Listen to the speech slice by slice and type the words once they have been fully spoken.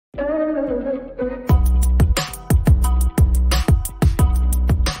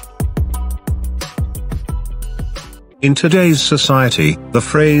In today's society, the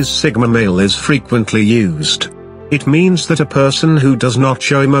phrase Sigma male is frequently used. It means that a person who does not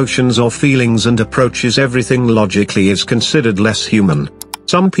show emotions or feelings and approaches everything logically is considered less human.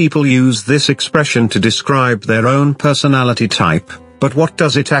 Some people use this expression to describe their own personality type, but what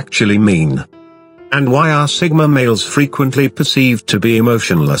does it actually mean? And why are Sigma males frequently perceived to be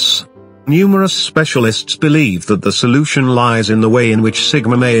emotionless? Numerous specialists believe that the solution lies in the way in which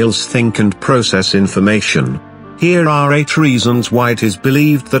Sigma males think and process information. Here are 8 reasons why it is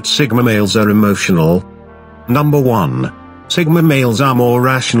believed that Sigma males are emotional. Number 1. Sigma males are more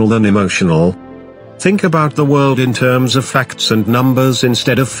rational than emotional. Think about the world in terms of facts and numbers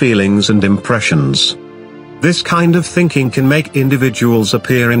instead of feelings and impressions. This kind of thinking can make individuals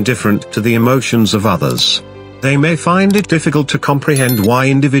appear indifferent to the emotions of others. They may find it difficult to comprehend why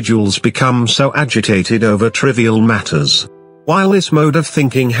individuals become so agitated over trivial matters. While this mode of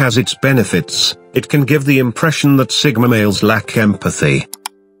thinking has its benefits, it can give the impression that Sigma males lack empathy.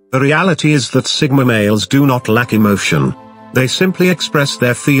 The reality is that Sigma males do not lack emotion. They simply express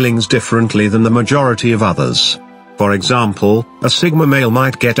their feelings differently than the majority of others. For example, a Sigma male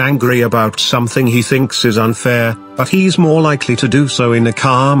might get angry about something he thinks is unfair, but he's more likely to do so in a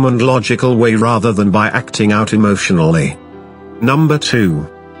calm and logical way rather than by acting out emotionally. Number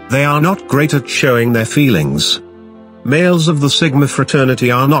 2. They are not great at showing their feelings. Males of the Sigma fraternity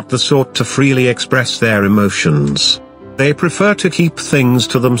are not the sort to freely express their emotions. They prefer to keep things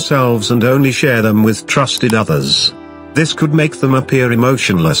to themselves and only share them with trusted others. This could make them appear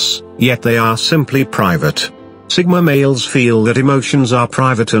emotionless, yet they are simply private. Sigma males feel that emotions are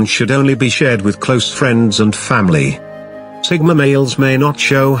private and should only be shared with close friends and family. Sigma males may not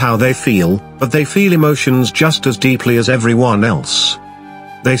show how they feel, but they feel emotions just as deeply as everyone else.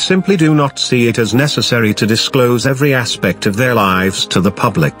 They simply do not see it as necessary to disclose every aspect of their lives to the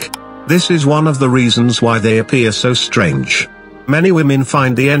public. This is one of the reasons why they appear so strange. Many women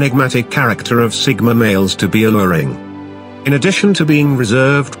find the enigmatic character of Sigma males to be alluring. In addition to being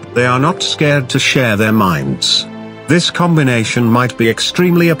reserved, they are not scared to share their minds. This combination might be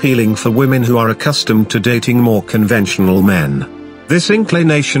extremely appealing for women who are accustomed to dating more conventional men. This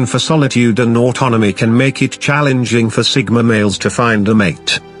inclination for solitude and autonomy can make it challenging for Sigma males to find a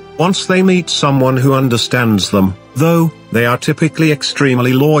mate. Once they meet someone who understands them, though, they are typically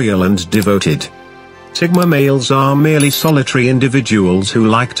extremely loyal and devoted. Sigma males are merely solitary individuals who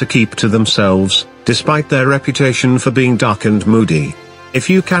like to keep to themselves, despite their reputation for being dark and moody. If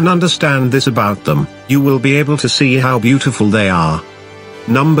you can understand this about them, you will be able to see how beautiful they are.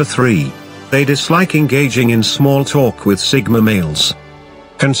 Number 3. They dislike engaging in small talk with Sigma males.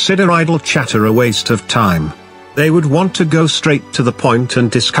 Consider idle chatter a waste of time. They would want to go straight to the point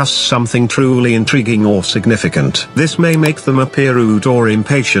and discuss something truly intriguing or significant. This may make them appear rude or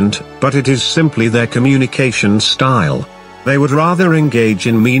impatient, but it is simply their communication style. They would rather engage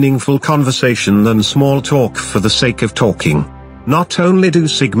in meaningful conversation than small talk for the sake of talking. Not only do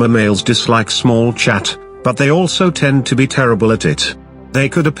Sigma males dislike small chat, but they also tend to be terrible at it. They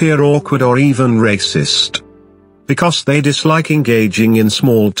could appear awkward or even racist. Because they dislike engaging in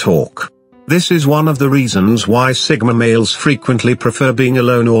small talk. This is one of the reasons why Sigma males frequently prefer being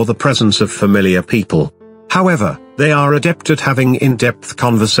alone or the presence of familiar people. However, they are adept at having in-depth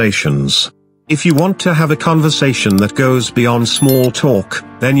conversations. If you want to have a conversation that goes beyond small talk,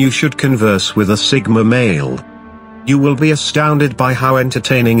 then you should converse with a Sigma male. You will be astounded by how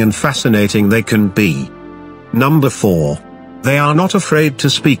entertaining and fascinating they can be. Number 4. They are not afraid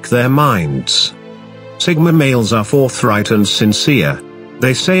to speak their minds. Sigma males are forthright and sincere.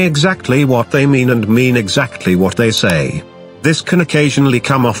 They say exactly what they mean and mean exactly what they say. This can occasionally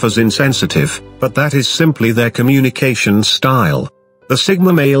come off as insensitive, but that is simply their communication style. The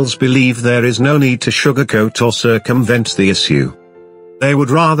Sigma males believe there is no need to sugarcoat or circumvent the issue. They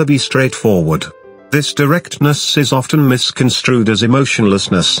would rather be straightforward. This directness is often misconstrued as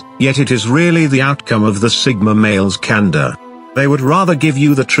emotionlessness, yet it is really the outcome of the Sigma male's candor. They would rather give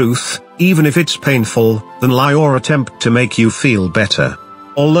you the truth, even if it's painful, than lie or attempt to make you feel better.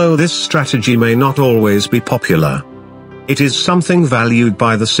 Although this strategy may not always be popular, it is something valued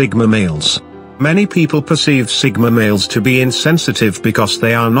by the Sigma males. Many people perceive Sigma males to be insensitive because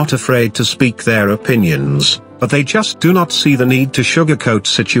they are not afraid to speak their opinions, but they just do not see the need to sugarcoat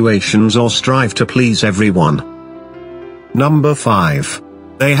situations or strive to please everyone. Number 5.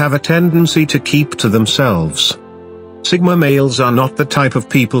 They have a tendency to keep to themselves. Sigma males are not the type of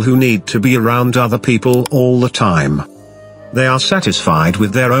people who need to be around other people all the time. They are satisfied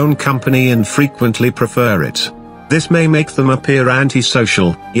with their own company and frequently prefer it. This may make them appear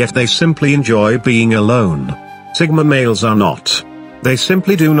antisocial, yet they simply enjoy being alone. Sigma males are not. They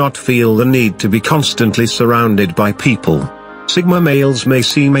simply do not feel the need to be constantly surrounded by people. Sigma males may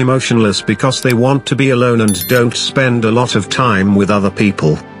seem emotionless because they want to be alone and don't spend a lot of time with other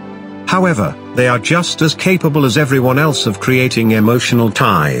people. However, they are just as capable as everyone else of creating emotional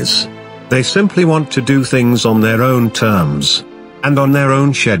ties. They simply want to do things on their own terms. And on their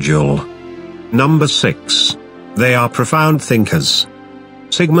own schedule. Number 6. They are profound thinkers.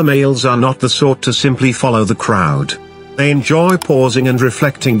 Sigma males are not the sort to simply follow the crowd. They enjoy pausing and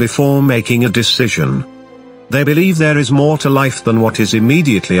reflecting before making a decision. They believe there is more to life than what is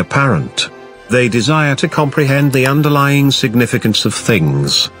immediately apparent. They desire to comprehend the underlying significance of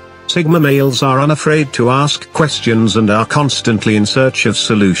things. Sigma males are unafraid to ask questions and are constantly in search of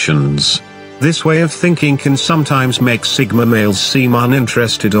solutions. This way of thinking can sometimes make Sigma males seem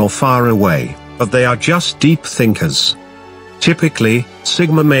uninterested or far away, but they are just deep thinkers. Typically,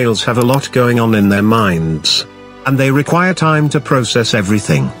 Sigma males have a lot going on in their minds. And they require time to process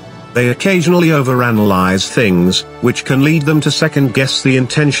everything. They occasionally overanalyze things, which can lead them to second-guess the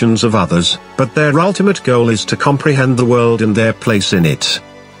intentions of others, but their ultimate goal is to comprehend the world and their place in it.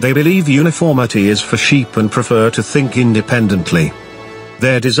 They believe uniformity is for sheep and prefer to think independently.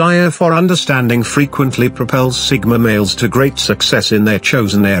 Their desire for understanding frequently propels Sigma males to great success in their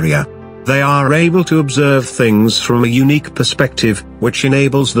chosen area. They are able to observe things from a unique perspective, which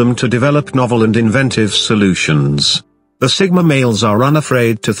enables them to develop novel and inventive solutions. The Sigma males are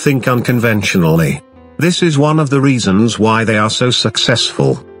unafraid to think unconventionally. This is one of the reasons why they are so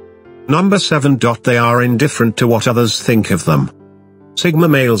successful. Number 7. They are indifferent to what others think of them. Sigma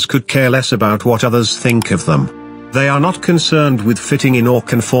males could care less about what others think of them. They are not concerned with fitting in or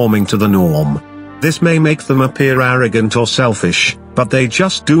conforming to the norm. This may make them appear arrogant or selfish, but they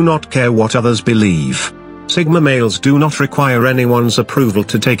just do not care what others believe. Sigma males do not require anyone's approval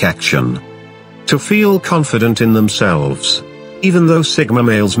to take action. To feel confident in themselves. Even though Sigma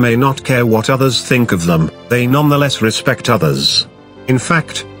males may not care what others think of them, they nonetheless respect others. In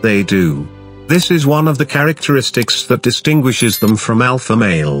fact, they do. This is one of the characteristics that distinguishes them from alpha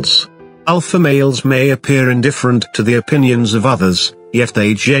males. Alpha males may appear indifferent to the opinions of others, yet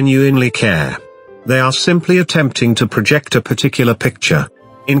they genuinely care. They are simply attempting to project a particular picture.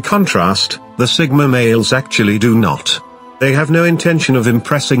 In contrast, the Sigma males actually do not. They have no intention of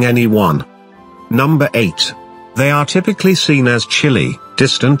impressing anyone. Number 8. They are typically seen as chilly,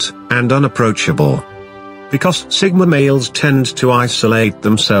 distant, and unapproachable. Because Sigma males tend to isolate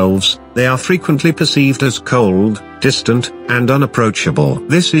themselves, they are frequently perceived as cold, distant, and unapproachable.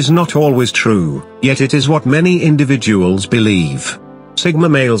 This is not always true, yet it is what many individuals believe. Sigma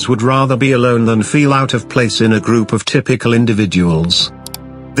males would rather be alone than feel out of place in a group of typical individuals.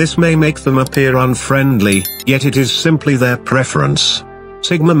 This may make them appear unfriendly, yet it is simply their preference.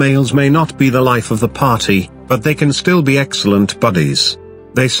 Sigma males may not be the life of the party, but they can still be excellent buddies.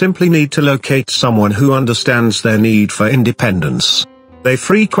 They simply need to locate someone who understands their need for independence. They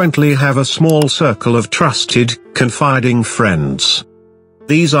frequently have a small circle of trusted, confiding friends.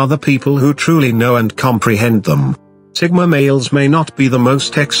 These are the people who truly know and comprehend them. Sigma males may not be the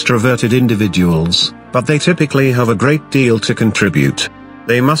most extroverted individuals, but they typically have a great deal to contribute.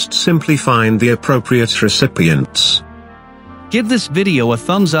 They must simply find the appropriate recipients. Give this video a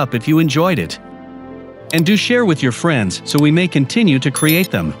thumbs up if you enjoyed it. And do share with your friends so we may continue to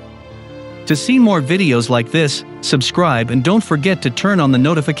create them. To see more videos like this, subscribe and don't forget to turn on the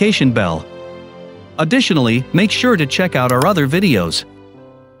notification bell. Additionally, make sure to check out our other videos.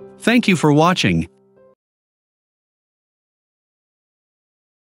 Thank you for watching.